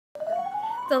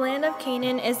The land of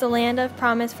Canaan is the land of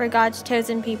promise for God's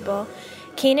chosen people.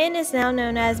 Canaan is now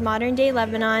known as modern-day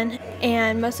Lebanon,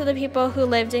 and most of the people who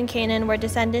lived in Canaan were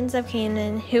descendants of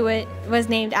Canaan, who it was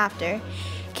named after.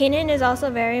 Canaan is also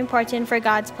very important for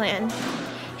God's plan.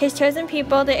 His chosen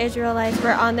people, the Israelites,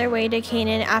 were on their way to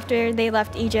Canaan after they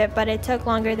left Egypt, but it took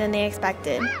longer than they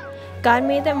expected. God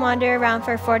made them wander around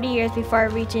for 40 years before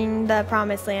reaching the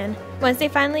Promised Land. Once they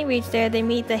finally reach there, they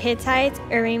meet the Hittites,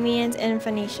 Arameans, and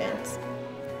Phoenicians.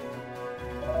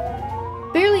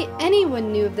 Barely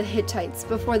anyone knew of the Hittites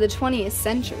before the 20th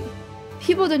century.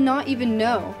 People did not even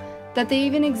know that they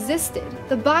even existed.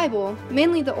 The Bible,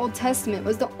 mainly the Old Testament,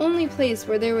 was the only place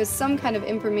where there was some kind of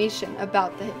information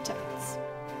about the Hittites.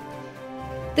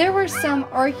 There were some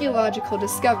archaeological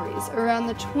discoveries around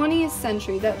the 20th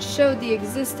century that showed the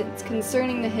existence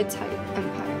concerning the Hittite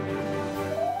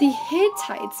Empire. The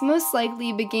Hittites most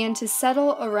likely began to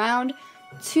settle around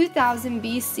 2000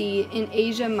 BC in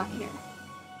Asia Minor.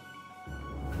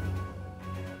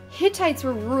 Hittites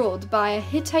were ruled by a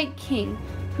Hittite king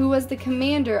who was the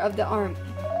commander of the army.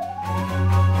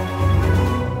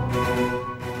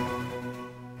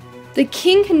 The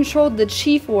king controlled the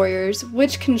chief warriors,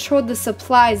 which controlled the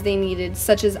supplies they needed,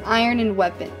 such as iron and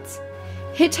weapons.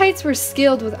 Hittites were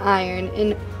skilled with iron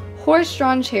and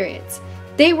horse-drawn chariots.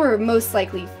 They were most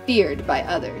likely feared by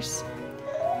others.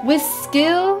 With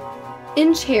skill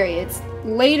in chariots,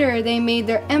 later they made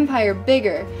their empire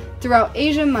bigger throughout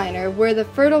Asia Minor, where the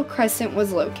Fertile Crescent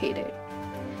was located.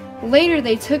 Later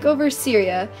they took over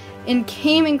Syria and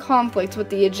came in conflict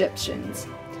with the Egyptians.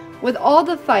 With all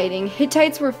the fighting,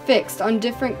 Hittites were fixed on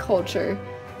different culture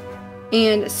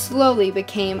and slowly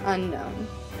became unknown.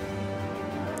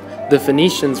 The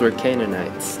Phoenicians were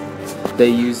Canaanites. They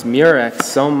used murex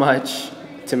so much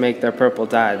to make their purple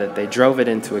dye that they drove it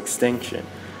into extinction.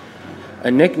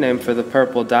 A nickname for the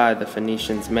purple dye the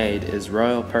Phoenicians made is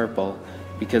royal purple,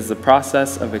 because the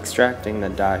process of extracting the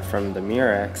dye from the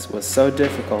murex was so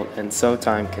difficult and so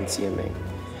time-consuming,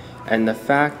 and the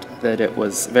fact that it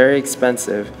was very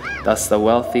expensive, thus the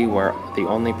wealthy were the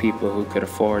only people who could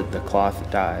afford the cloth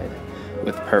dyed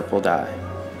with purple dye.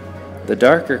 The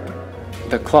darker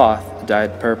the cloth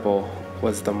dyed purple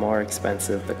was, the more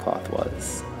expensive the cloth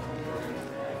was.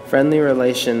 Friendly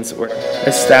relations were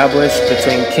established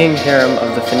between King Hiram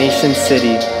of the Phoenician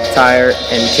city, Tyre,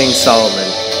 and King Solomon.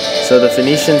 So the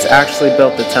Phoenicians actually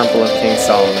built the Temple of King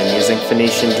Solomon using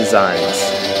Phoenician designs.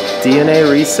 DNA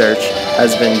research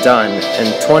has been done, and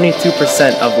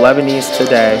 22% of Lebanese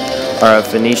today are of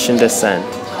Phoenician descent,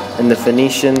 and the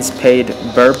Phoenicians paid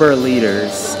Berber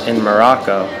leaders in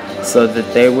Morocco so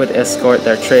that they would escort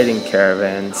their trading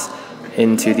caravans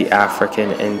into the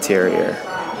African interior.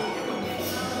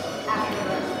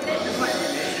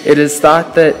 It is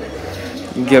thought that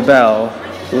Gebel,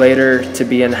 later to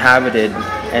be inhabited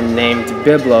and named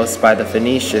Byblos by the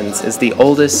Phoenicians, is the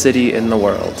oldest city in the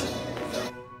world.